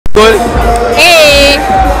Good. Hey.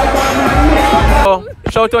 Oh,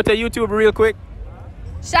 shout out to YouTube real quick.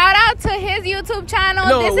 Shout out to his YouTube channel.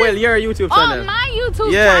 No, your YouTube channel. Oh, my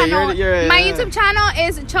YouTube channel. My YouTube channel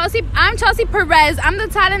is Chelsea. I'm Chelsea Perez. I'm the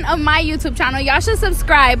talent of my YouTube channel. Y'all should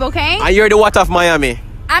subscribe, okay? And you're the what of Miami?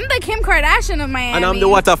 I'm the Kim Kardashian of Miami. And I'm the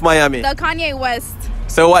what of Miami? The Kanye West.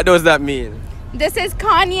 So what does that mean? This is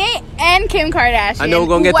Kanye and Kim Kardashian. And then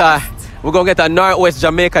we're gonna get a Northwest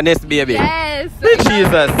Jamaica nest baby. Yes.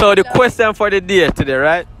 Jesus. So the question for the day today,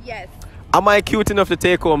 right? Yes. Am I cute enough to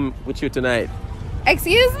take home with you tonight?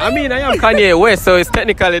 Excuse me? I mean, I am Kanye West, so it's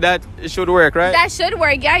technically that it should work, right? That should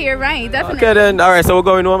work. Yeah, you're right. Definitely. Okay then. All right, so we're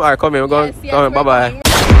going home. All right, come here. We're going. Yes, Bye-bye.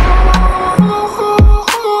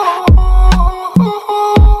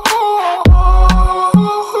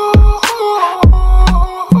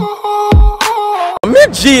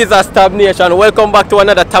 Jesus, Tab Nation, welcome back to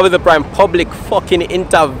another Tabizzle Prime public fucking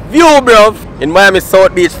interview, bro, in Miami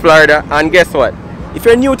South Beach, Florida. And guess what? If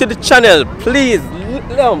you're new to the channel, please,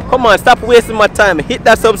 come on, stop wasting my time. Hit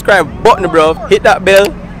that subscribe button, bro. Hit that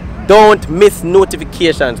bell. Don't miss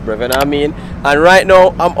notifications, bro. You know what I mean? And right now,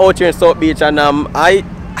 I'm out here in South Beach, and I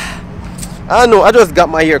don't know, I just got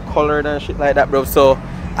my hair colored and shit like that, bro. So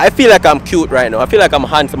I feel like I'm cute right now. I feel like I'm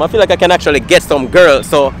handsome. I feel like I can actually get some girls.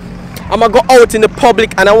 So I'm gonna go out in the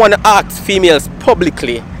public and I want to ask females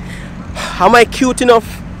publicly, am I cute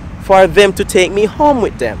enough for them to take me home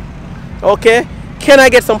with them? Okay, can I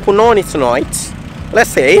get some punani tonight? Let's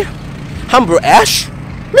say Humber Ash,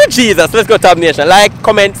 me Jesus. Let's go Tab Nation. Like,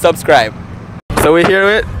 comment, subscribe. So we're here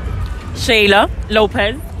with Shayla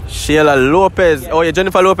Lopez. Shayla Lopez. Oh, you're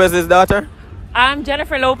Jennifer Lopez's daughter? I'm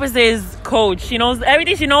Jennifer Lopez's coach. She knows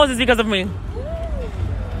everything she knows is because of me.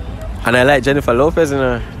 And I like Jennifer Lopez, you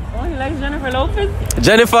know. Oh, you like Jennifer Lopez?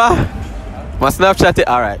 Jennifer, my Snapchat it.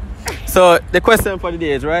 All right. So the question for the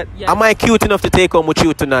day is, right? Yes. Am I cute enough to take home with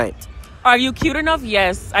you tonight? Are you cute enough?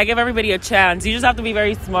 Yes. I give everybody a chance. You just have to be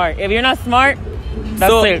very smart. If you're not smart,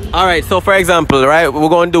 that's it. All right. So for example, right, we're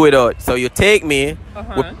going to do it out. So you take me,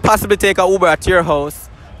 we possibly take a Uber at your house.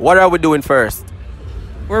 What are we doing first?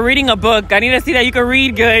 We're reading a book. I need to see that you can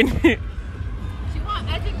read good. She want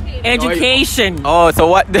education. Education. Oh, so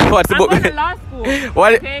what's the book? I'm going to law school.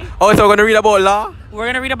 What? Okay? Oh, so we're going to read about law? We're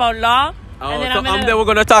going to read about law. Oh, and then, so then we're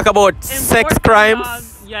going to talk about sex crimes?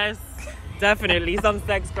 Laws. Yes, definitely. Some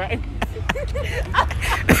sex crimes.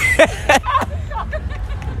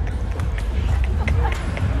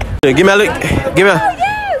 Give me a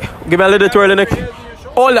little twirl in the...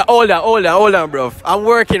 Hold on, bro. I'm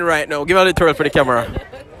working right now. Give me a little twirl for the camera.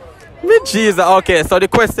 Jesus. Okay, so the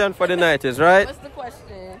question for the night is, right? What's the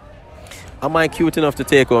question? Am I cute enough to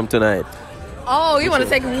take home tonight? Oh, you want to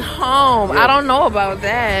take me home? Yeah. I don't know about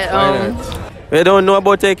that. Why not? You don't know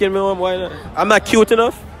about taking me home? Why not? I'm not cute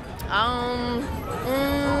enough?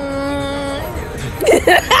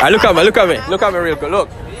 Look at me real quick. Look.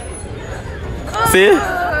 See?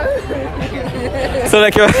 So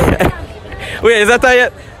like wait, is that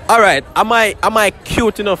yet? Alright, am I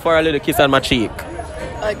cute enough for a little kiss on my cheek?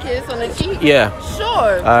 A kiss on the cheek? Yeah.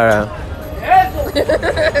 Sure. Alright.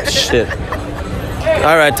 Shit.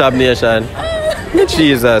 Alright, Tab Nation.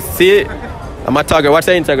 Jesus. See? I'm a target. What's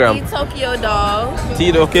your Instagram? Tokyo Doll.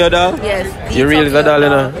 Tokyo Doll? Yes. You really is a doll, you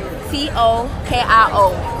know? Tokio.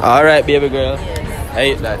 Alright, baby girl. Yes. I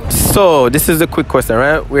hate that. So, this is a quick question,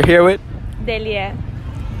 right? We're here with? Delia.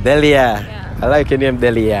 Yeah. I like your name,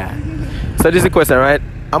 Delia. So this is the question, right?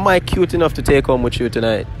 Am I cute enough to take home with you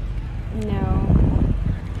tonight? No.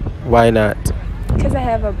 Why not? Because I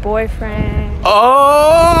have a boyfriend.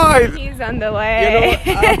 Oh! He's on the way.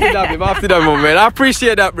 You know, after that moment. I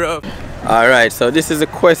appreciate that, bro. Alright, so this is a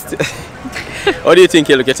question. How do you think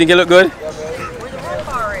you look? You think you look good?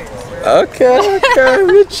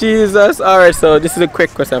 Okay. Jesus. Alright, so this is a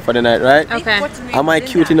quick question for the night, right? Okay. Am I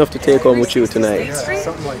cute enough to take home with you tonight?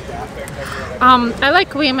 I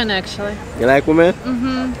like women actually. You like women?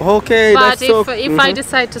 Mm-hmm. Okay, but that's so... if I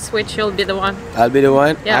decide to switch, you'll be the one. I'll be the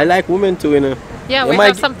one? Yeah. I like women too, you know. Yeah, we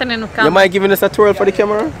have something in common. You mind giving us a twirl for the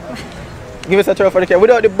camera? Give us a twirl for the camera.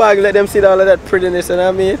 Without the bag, let them see all of that prettiness, you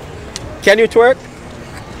know what I mean? Can you twerk?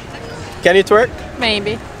 Can you twerk?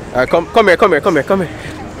 Maybe. Alright, come here.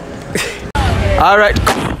 Alright.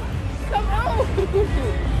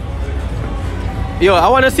 Yo, I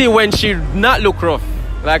want to see when she not look rough.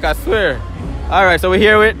 Like, I swear. Alright, so we're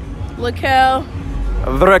here with? Raquel.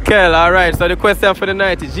 Alright, so the question for the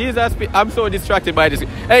night is, Jesus, I'm so distracted by this.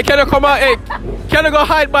 Hey, can you come out? Hey, can you go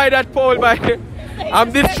hide by that pole?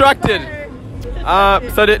 I'm distracted.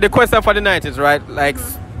 So the question for the night is, right, like,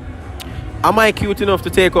 am I cute enough to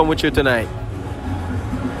take home with you tonight?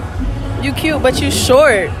 You cute, but you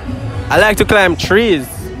short. I like to climb trees.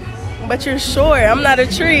 but you're short. I'm not a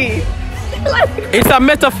tree. It's a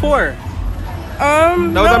metaphor. That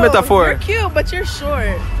was a metaphor. You're cute, but you're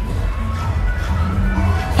short.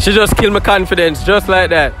 She just killed my confidence, just like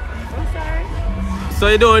that. I'm sorry. So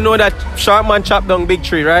you don't know that short man chopped down big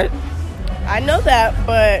tree, right? I know that,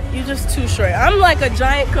 but you're just too short. I'm like a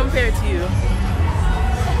giant compared to you.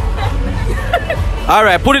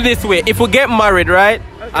 Alright, put it this way. If we get married, right?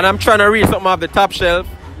 Okay. And I'm trying to read something off the top shelf,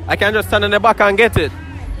 I can just stand in the back and get it.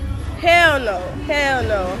 Hell no. Hell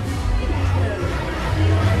no.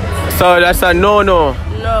 So that's a no-no.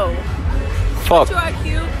 No. Fuck. You are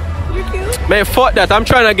cute. You're cute. Man, fuck that. I'm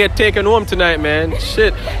trying to get taken home tonight, man.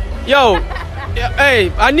 Shit. Yo,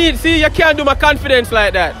 hey, see, you can't do my confidence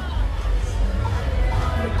like that.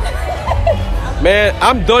 Man,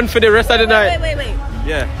 I'm done for the rest of the night. Wait.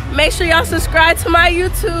 Yeah. Make sure y'all subscribe to my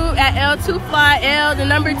YouTube at L2Fly, L, the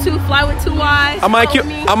number 2, fly with 2 Y's. Am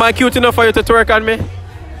I cute enough for you to twerk on me?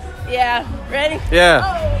 Yeah. Ready? Yeah.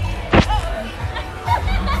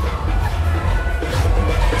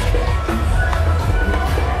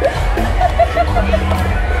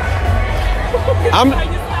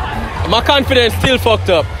 My confidence still fucked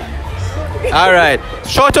up. Alright.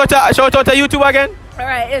 Shout out to YouTube again.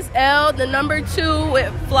 Alright, it's L, the number 2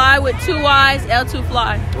 with fly with 2 Y's, L2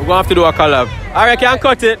 fly. We're gonna have to do a collab. Alright, can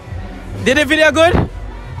cut it. Did the video good?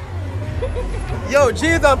 Yo,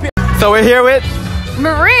 jeez on people. So we're here with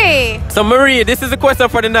Marie. So Marie, this is the question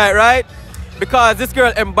for the night, right? Because this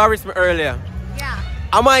girl embarrassed me earlier. Yeah.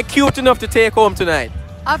 Am I cute enough to take home tonight?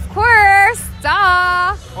 Of course.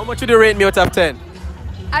 Duh. How much would you rate me out of 10?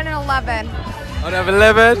 An 11. Out of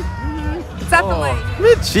 11? Definitely.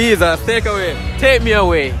 Oh, Jesus, take me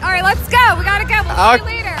away. All right, let's go. We gotta go. We'll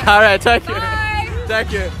see you later. All right, thank you. Bye.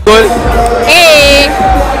 Thank you. Good. Hey.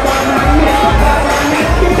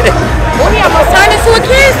 Oh, he almost turned into a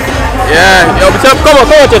kiss. Yeah. Yo, come on,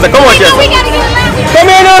 Jessica. Come on, Jessica. We gotta get around here.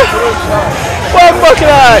 Come here now. What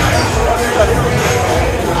fucking that?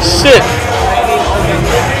 Shit.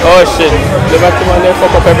 Oh shit. Go back to my name,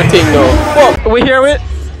 fuck up everything now. Fuck. We here with?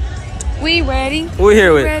 We ready? We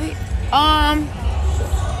here with? Ready?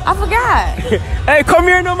 I forgot. Hey, come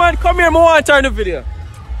here no man. Come here. I want to turn the video.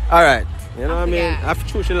 Alright. You know what I mean? I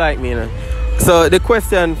true she like me, you know. So the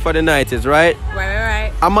question for the night is, right?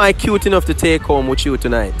 Right. Am I cute enough to take home with you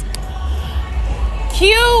tonight?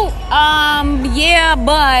 Cute, yeah,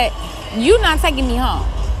 but you not taking me home.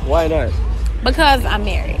 Why not? Because I'm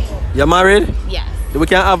married. You're married? Yes. We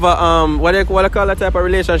can have a what do you call that type of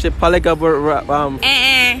relationship?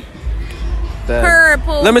 Polygamy.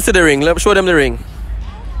 Purple. Let me see the ring. Let me show them the ring.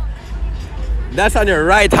 That's on your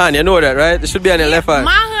right hand. You know that, right? It should be on your left hand.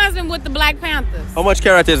 My husband with the Black Panthers. How much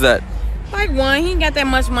carat is that? Like 1. He ain't got that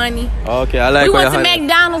much money. Okay, I like. We went to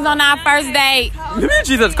McDonald's on our first date.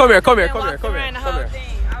 Jesus, come here. I was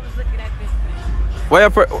looking at this. Why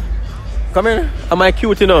come here. Am I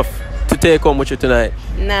cute enough to take home with you tonight?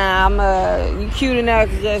 Nah, you cute enough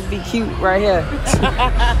to just be cute right here.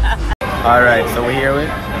 Alright, so we're here with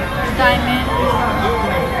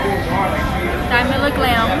Diamond look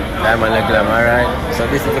glam. Alright. So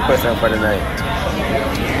this is the question for the night.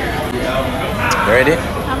 You ready?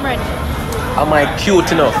 I'm ready. Am I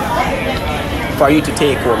cute enough for you to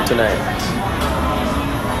take home tonight?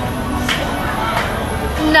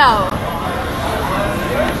 No.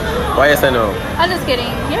 Why you say no? I'm just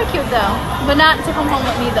kidding. You're cute though. But not to come home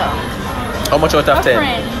with me though. How much out of 10?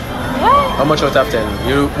 Friend. What? How much out of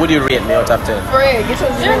 10? Would you rate me out of 10? Fred, get your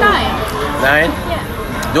You're 9. 9?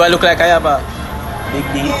 Yeah. Do I look like I have a big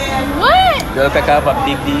D? What? Do I look like I have a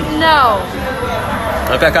big D? No.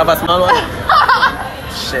 Look like I have a small one?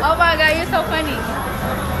 Shit. Oh my god, you're so funny.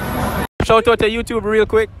 Shout out to YouTube real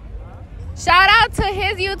quick. Shout out to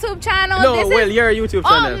his YouTube channel. No, your YouTube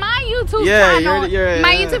channel. Oh, my YouTube channel.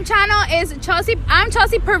 My YouTube channel is Chelsea. I'm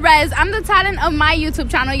Chelsea Perez. I'm the talent of my YouTube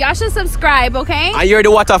channel. Y'all should subscribe, okay? And you're the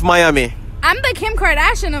what of Miami? I'm the Kim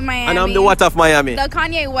Kardashian of Miami. And I'm the what of Miami? The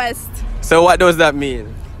Kanye West. So what does that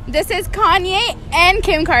mean? This is Kanye and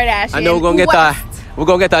Kim Kardashian. And now we're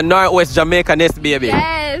gonna get a Northwest Jamaica nest baby.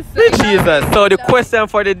 Yes. Jesus. So the question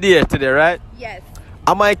for the day today, right? Yes.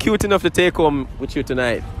 Am I cute enough to take home with you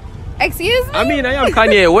tonight? Excuse me? I mean, I am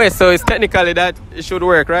Kanye West, so it's technically that it should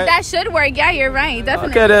work, right? That should work. Yeah, you're right.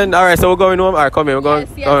 Definitely. Okay then. All right, so we're going home. All right, come here. We're going.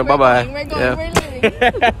 Yes, Bye bye. We're going. We're leaving.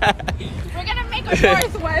 We're gonna make a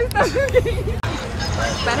Northwest. You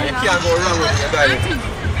can't go wrong with it, guys.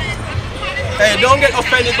 Hey, don't get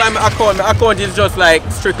offended by my account. My account is just like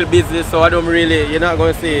strictly business, so I don't really. You're not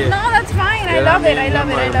gonna see it. No, that's fine. I love it. I love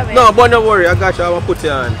it. No, but don't worry. I got you. I will put you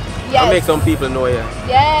on. Yes. I'll make some people know you.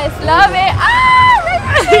 Yes, love it. Ah!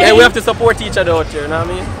 And we have to support each other out here, you know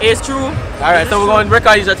what I mean? It's true. Alright, so we're going to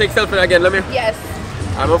record each other, take selfie again, let me. Yes.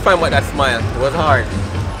 I'm gonna find what that smile. It was hard.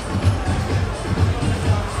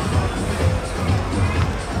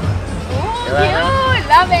 Ooh, cute.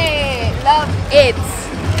 Love it. Love it.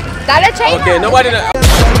 Dollar Chain. Okay, nobody.